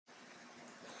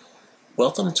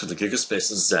Welcome to the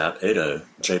GigaSpaces XAP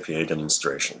JPA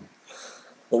demonstration.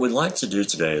 What we'd like to do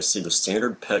today is see the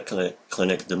standard pet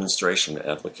clinic demonstration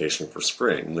application for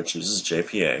Spring, which uses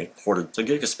JPA ported to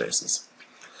GigaSpaces.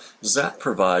 XAP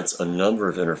provides a number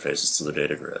of interfaces to the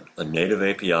data grid: a native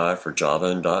API for Java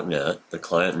and .NET, the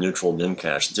client-neutral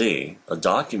memcached, a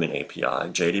document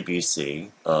API,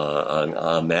 JDBC,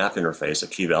 a map interface, a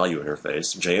key-value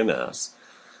interface, JMS,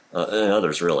 and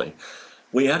others really.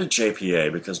 We added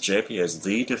JPA because JPA is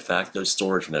the de facto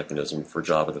storage mechanism for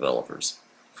Java developers.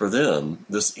 For them,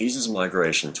 this eases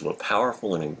migration to a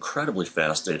powerful and incredibly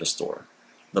fast data store.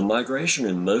 The migration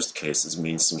in most cases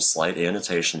means some slight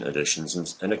annotation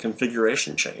additions and a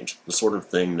configuration change, the sort of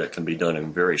thing that can be done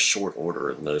in very short order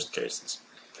in most cases.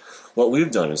 What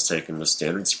we've done is taken the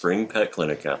standard Spring Pet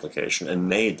Clinic application and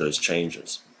made those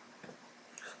changes.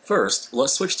 First,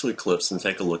 let's switch to Eclipse and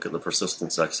take a look at the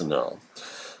persistence XML.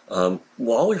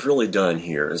 All we've really done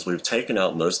here is we've taken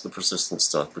out most of the persistent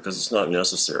stuff because it's not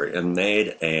necessary and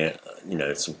made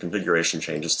some configuration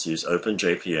changes to use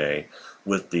OpenJPA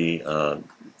with the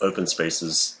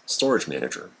OpenSpaces storage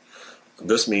manager.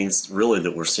 This means really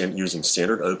that we're using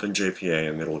standard OpenJPA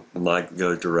and it'll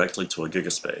go directly to a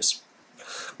GigaSpace.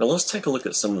 Now let's take a look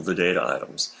at some of the data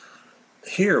items.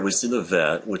 Here we see the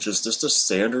vet, which is just a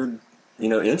standard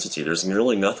entity. There's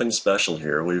really nothing special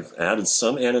here. We've added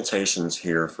some annotations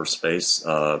here for space,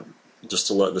 just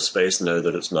to let the space know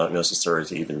that it's not necessary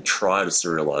to even try to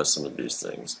serialize some of these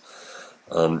things.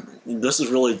 This is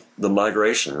really the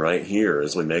migration right here.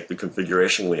 As we make the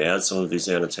configuration, we add some of these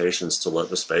annotations to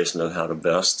let the space know how to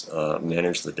best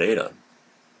manage the data.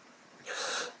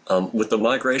 With the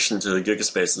migration to the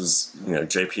GigaSpaces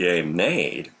JPA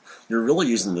made, you're really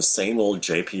using the same old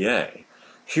JPA.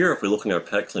 Here, if we look in our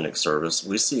Pet Clinic service,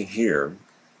 we see here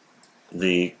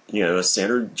a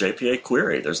standard JPA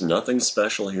query. There's nothing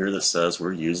special here that says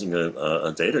we're using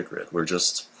a data grid. We're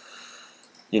just,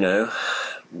 we're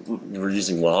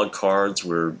using wildcards.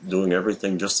 We're doing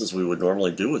everything just as we would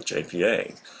normally do with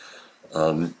JPA.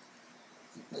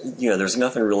 There's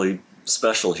nothing really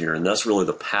special here, and that's really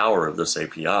the power of this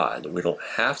API, that we don't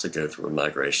have to go through a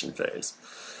migration phase.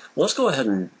 Let's go ahead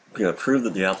and prove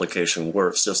that the application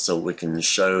works, just so we can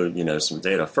show some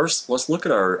data. First, let's look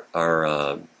at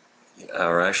our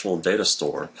actual data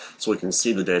store so we can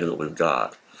see the data that we've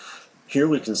got. Here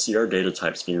we can see our data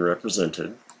types being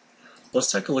represented. Let's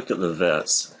take a look at the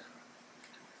vets.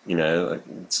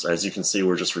 As you can see,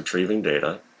 we're just retrieving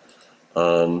data.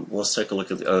 Let's take a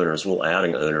look at the owners. We'll add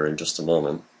an owner in just a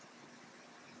moment.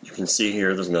 You can see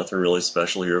here there's nothing really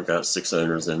special here. We've got 6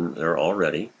 owners in there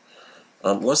already.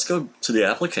 Let's go to the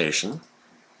application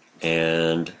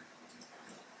and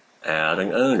add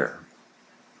an owner.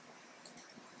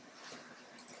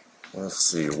 Let's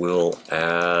see, we'll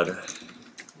add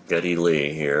Getty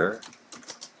Lee here.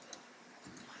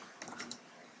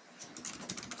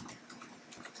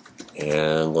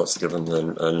 And let's give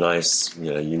them a nice,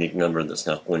 unique number that's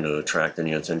not going to attract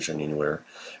any attention anywhere.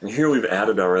 And here we've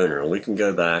added our owner. We can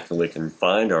go back and we can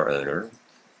find our owner.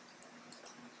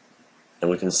 And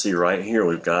we can see right here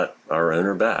we've got our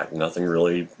owner back. Nothing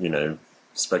really,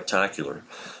 spectacular.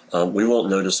 We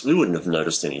wouldn't have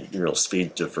noticed any real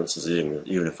speed differences even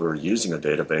if we were using a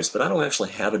database, but I don't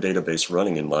actually have a database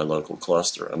running in my local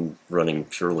cluster. I'm running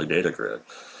purely data grid.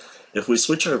 If we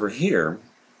switch over here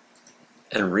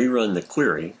and rerun the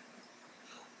query,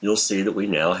 you'll see that we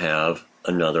now have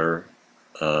another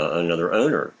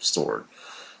owner stored.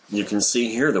 You can see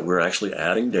here that we're actually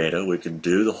adding data. We could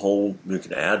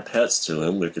add pets to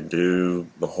him. We could do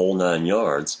the whole 9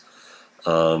 yards.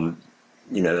 And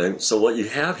so what you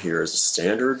have here is a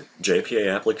standard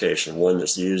JPA application, one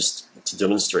that's used to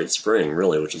demonstrate Spring,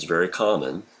 really, which is very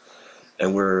common.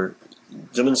 And we're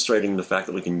demonstrating the fact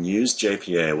that we can use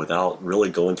JPA without really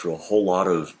going through a whole lot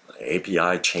of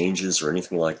API changes or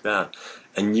anything like that,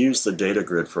 and use the data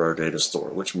grid for our data store,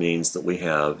 which means that we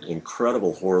have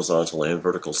incredible horizontal and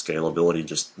vertical scalability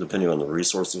just depending on the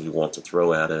resources we want to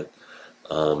throw at it.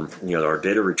 Our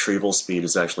data retrieval speed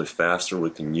is actually faster. We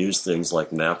can use things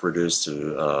like MapReduce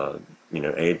to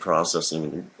aid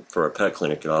processing. For a pet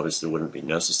clinic, it obviously wouldn't be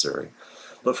necessary.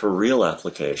 But for real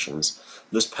applications,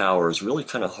 this power is really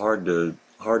kind of hard to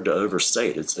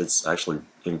overstate. It's actually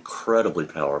incredibly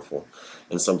powerful,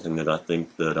 and something that I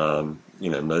think that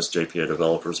most JPA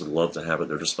developers would love to have at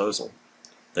their disposal.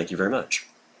 Thank you very much.